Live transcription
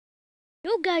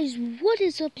Yo guys, what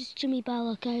is up? It's Jimmy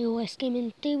Ballock, iOS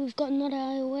Gaming. Today we've got another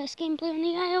iOS gameplay on the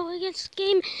iOS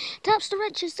game Taps to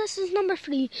Riches. This is number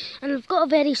 3, and I've got a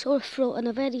very sore throat and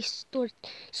a very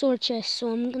sore chest,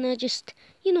 so I'm gonna just,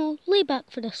 lay back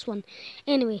for this one.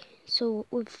 Anyway, so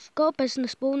we've got a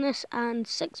business bonus and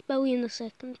 6 billion a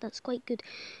second. That's quite good.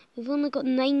 We've only got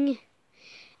 9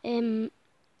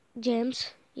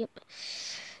 gems. Yep.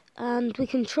 And we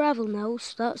can travel now,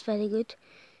 so that's very good.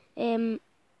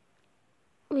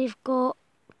 We've got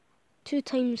 2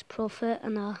 times profit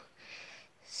and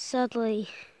sadly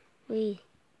we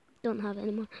don't have it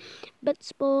anymore. Bit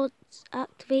spots,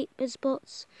 activate bit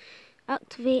spots.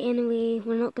 Activate anyway,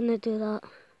 we're not going to do that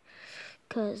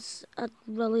because I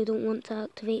really don't want to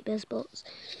activate bit spots.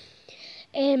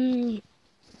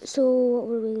 So what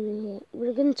were we going to get?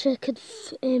 We're going to check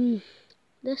if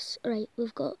this, right,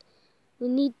 we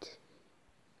need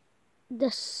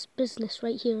this business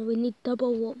right here. We need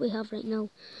double what we have right now.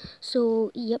 So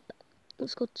yep,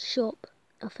 let's go to shop.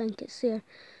 I think it's there.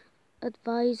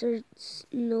 Advisors,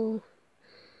 no.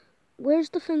 Where's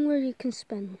the thing where you can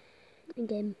spin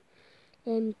again?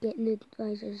 Getting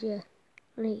advisors, yeah.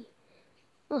 Right.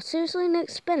 Oh, seriously,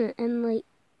 next spin it in like,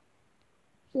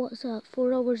 what's that?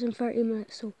 4 hours and 30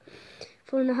 minutes. So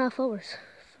 4.5 hours.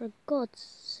 For God's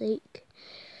sake.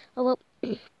 Oh well.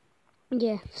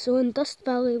 Yeah, so in Dust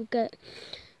Valley we get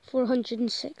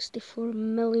 £464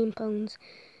 million.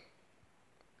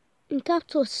 In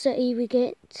Capital City we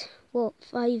get, what,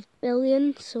 5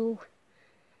 billion, so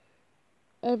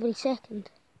every second.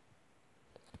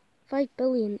 5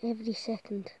 billion every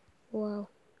second. Wow.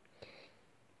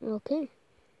 Okay.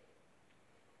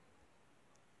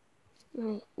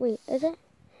 Right, wait, is it?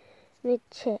 Let me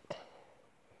check.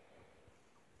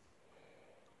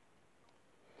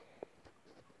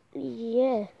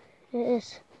 Yeah, it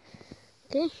is.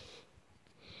 Okay.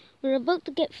 We're about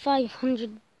to get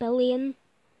 500 billion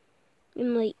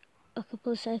in like a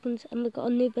couple of seconds, and we got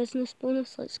a new business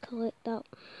bonus. Let's collect that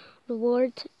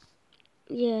reward.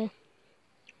 Yeah.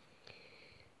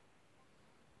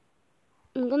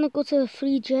 I'm gonna go to the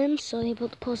free gems. Sorry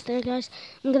about the pause there, guys.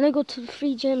 I'm gonna go to the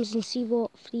free gems and see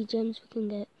what free gems we can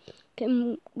get.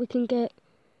 We can get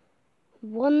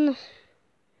 1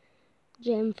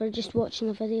 gem for just watching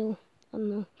a video. I don't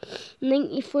know.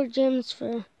 94 gems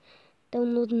for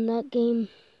downloading that game.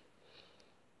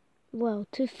 Wow,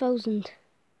 2,000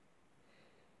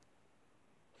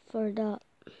 for that.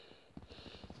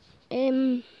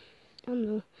 I don't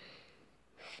know.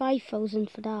 5,000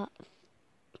 for that.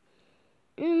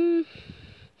 I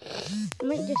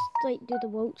might just like do the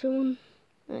Walter one.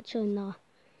 Actually, nah.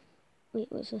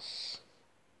 Wait, what's this?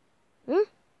 Huh?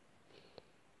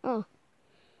 Oh.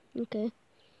 Okay.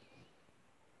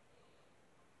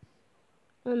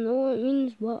 I don't know what it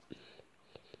means, what?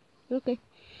 Okay.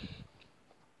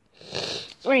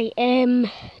 Right,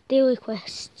 daily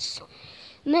quests.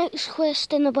 Next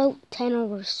quest in about 10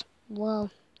 hours. Wow.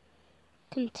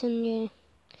 Continue.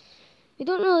 We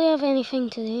don't really have anything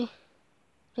to do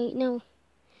right now.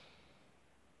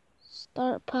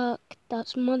 Start pack,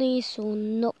 that's money, so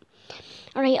nope.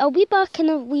 Alright, I'll be back in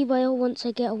a wee while once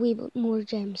I get a wee bit more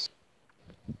gems.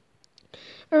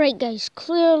 Alright guys,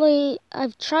 clearly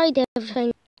I've tried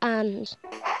everything, and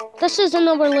this is an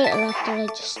hour later after I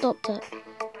just stopped it.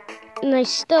 And I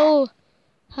still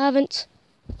haven't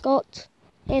got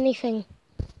anything.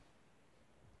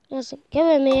 It hasn't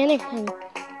given me anything.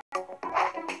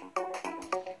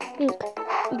 Look,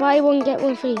 buy one get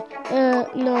one free.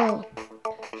 No.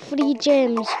 Free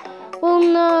gems. Well,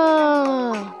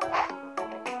 no.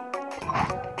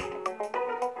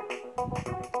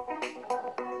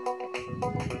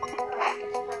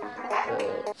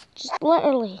 Just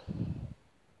literally.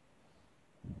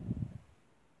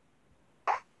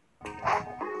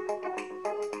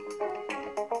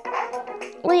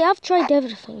 Wait, I've tried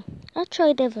everything.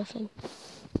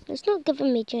 It's not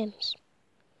giving me gems.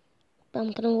 But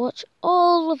I'm gonna watch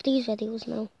all of these videos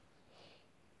now.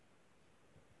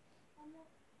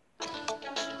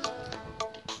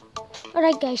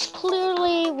 Alright guys,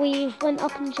 clearly we've went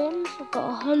up in gems. We've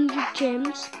got 100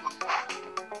 gems.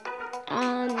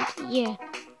 And yeah,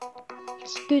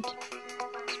 it's good.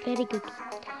 It's very good.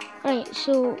 Alright,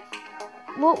 so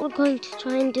what we're going to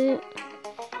try and do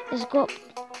is go up,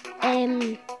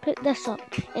 put this up,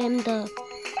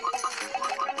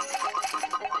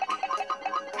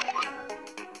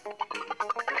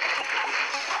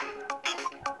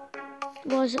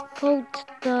 what is it called?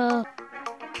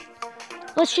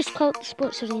 Let's just call it the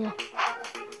sports arena.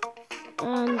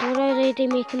 And we're already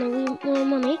making a wee more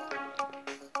money.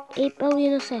 8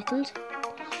 billion a second.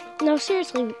 Now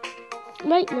seriously,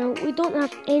 right now we don't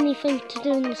have anything to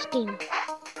do in this game.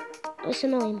 It's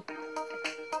annoying.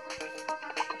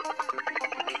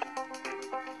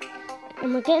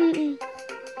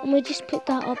 And we just put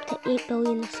that up to 8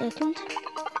 billion a second.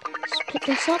 Let's put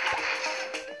this up.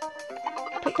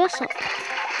 Put this up.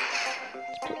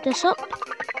 Let's put this up.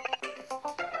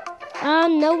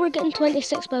 And now we're getting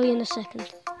 26 billion a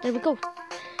second. There we go.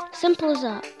 Simple as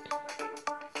that.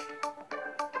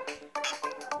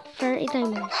 30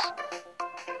 diamonds.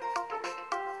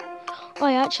 Oh,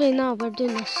 actually, no, we're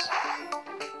doing this.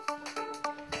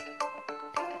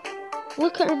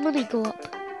 Look at our money go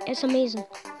up. It's amazing.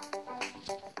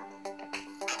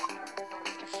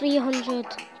 300,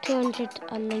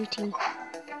 219.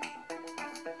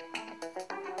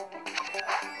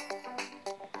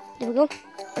 There we go.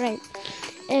 Right.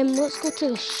 Let's go to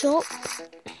the shop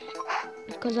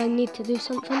because I need to do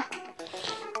something.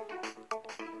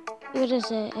 What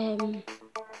is it?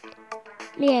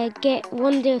 Yeah, get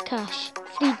 1 day of cash.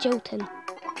 Free gelatin.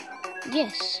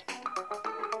 Yes.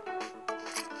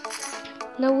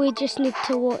 Now we just need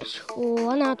to watch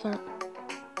one advert.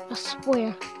 I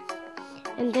swear.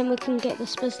 And then we can get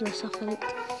this business, I think.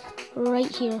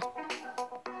 Right here.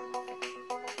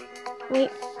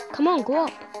 Wait, come on, go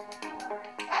up.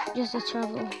 Just a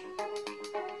travel.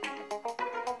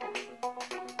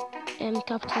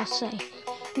 Capital City.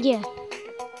 Yeah.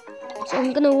 So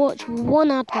I'm gonna watch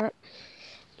one advert.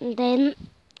 And then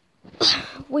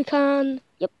we can,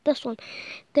 yep, this one.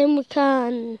 Then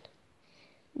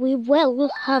we will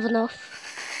have enough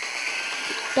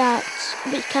that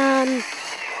we can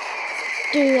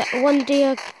do 1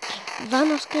 day of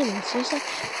Vanos Gaming, seriously.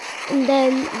 And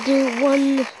then do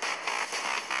 1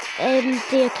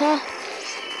 day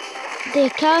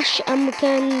of cash, and we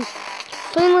can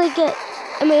finally get,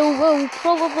 we'll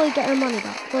probably get our money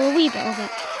back, well, a wee bit of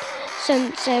it,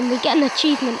 since we get an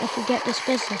achievement if we get this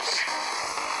business.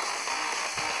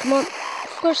 Come on,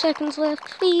 4 seconds left,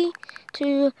 3,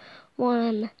 2,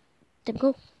 1, there we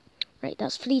go. Right,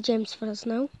 that's 3 gems for us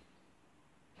now.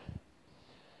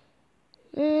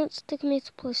 It's taking me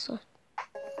to Play Store.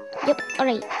 Yep,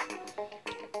 alright.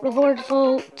 Reward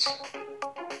vault.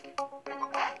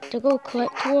 To go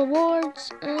collect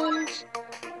rewards and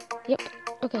yep,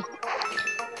 okay.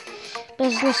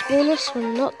 Business bonus,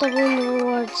 we're not doubling the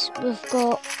rewards. We've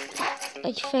got,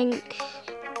 I think,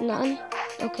 nothing.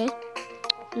 Okay.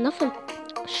 Nothing.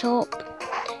 Shop.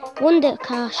 1 day of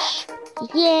cash.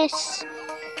 Yes.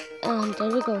 And there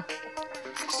we go.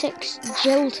 6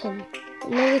 gelatin.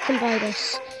 Now we can buy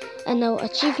this. And now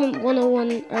achievement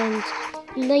 101 earned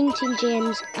 19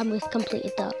 gems and we've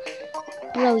completed that.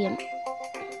 Brilliant.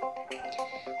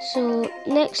 So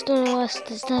next on our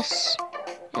list is this.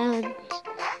 And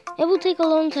it will take a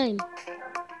long time.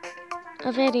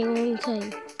 A very long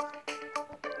time.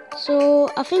 So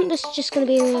I think this is just going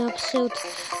to be an episode.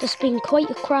 This has been quite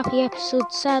a crappy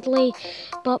episode, sadly.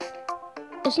 But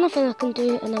there's nothing I can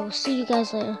do and I will see you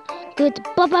guys later.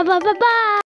 Goodbye.